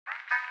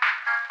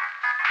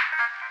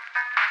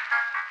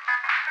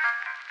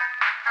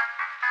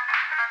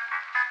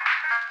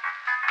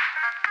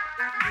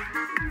Ooh,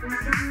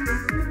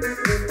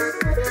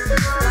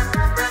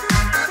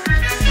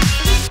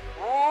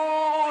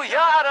 you're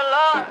out of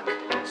luck.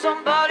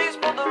 Somebody's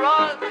pulled the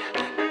rug,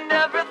 and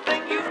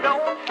everything you've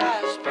known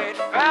has bid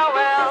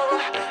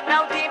farewell.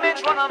 Now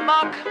demons run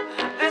amok,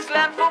 this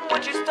land from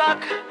which you're stuck.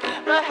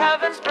 The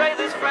heavens pray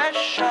this fresh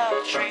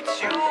shell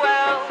treats you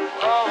well.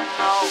 Oh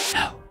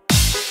no.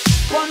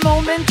 One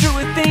moment true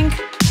I think,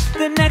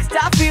 the next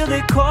I feel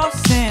it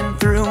coursing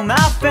through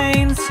my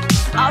veins.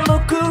 I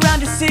look around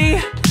to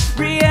see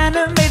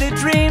reanimated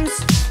dreams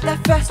that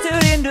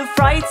festered into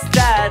frights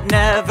that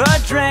never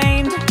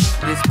drained.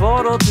 This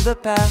portal to the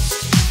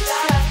past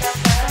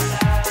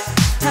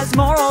has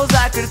morals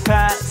I could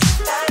pass.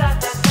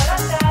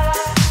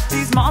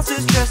 These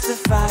monsters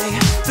justify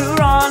the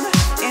wrong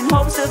in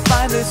hopes to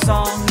find the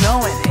song,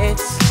 knowing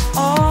it's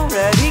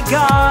already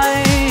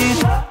gone.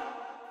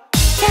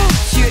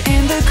 Catch you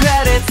in the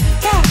credits,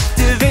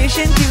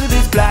 captivation to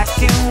this black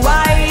and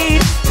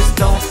white. Just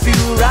don't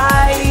feel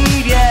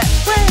right yet.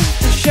 When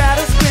the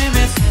shadows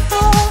grimace,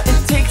 all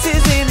it takes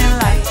is an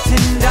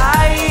enlightened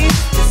eye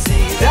to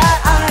see that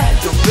I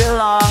don't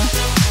belong.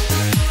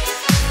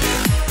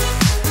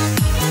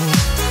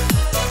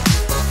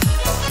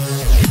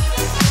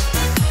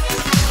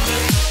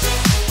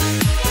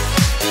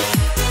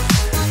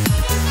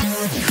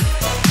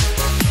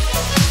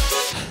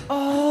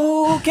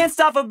 Oh, can't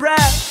stop for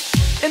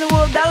breath in a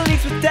world that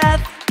leaks with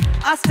death.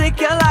 I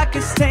stick out like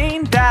a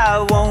stain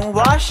that won't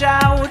wash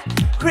out.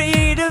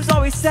 Creatives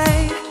always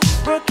say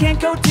work can't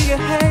go to your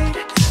head,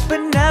 but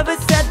never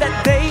said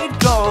that they'd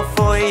go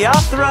for your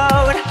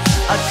throat.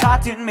 A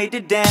cartoon made to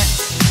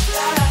dance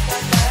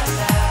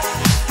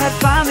had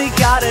finally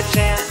got a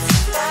chance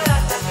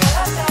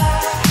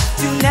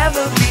to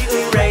never be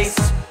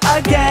erased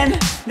again.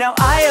 Now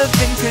I have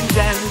been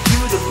condemned to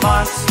the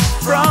marks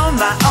from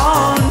my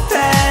own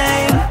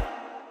pain.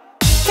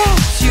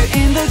 Catch you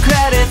in the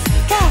credits,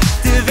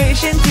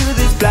 captivation to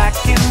this black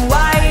and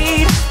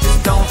white.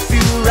 Just don't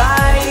feel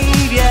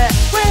right yet.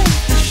 When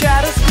the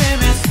shadows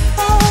grimace,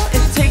 all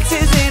it takes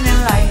is an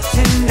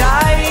enlightened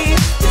eye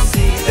to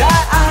see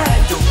that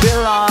I don't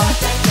belong.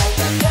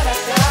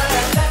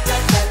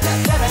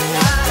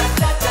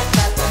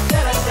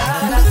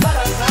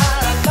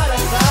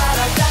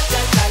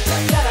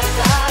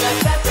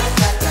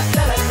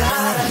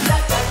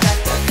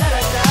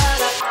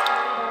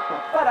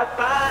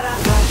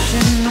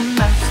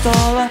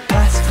 All our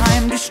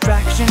pastime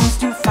distractions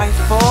to fight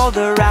for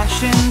the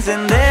rations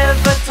and live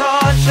a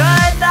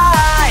tortured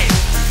life.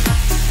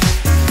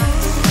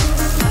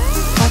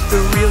 But the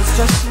reels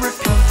just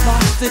repeat,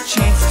 lost the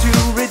chance to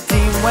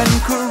redeem. When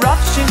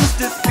corruption's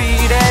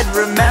defeated,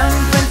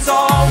 remembrance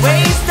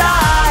always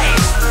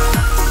dies.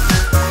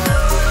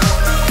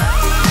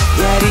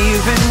 Yet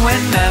even when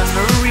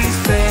memories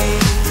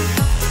fade,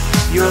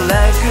 your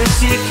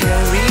legacy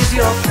carries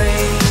your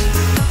fate.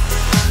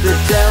 The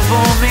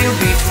devil may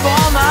reach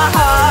for my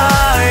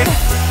heart,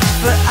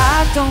 but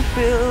I don't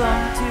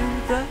belong to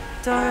the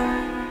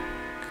dark.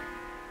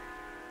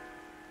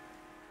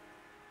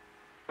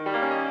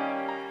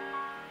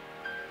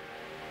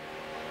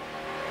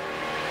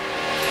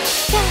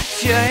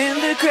 Catch you in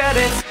the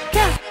credits,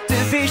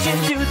 captivation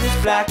to this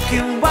black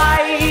and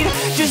white.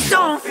 Just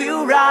don't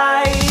feel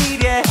right,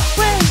 yeah.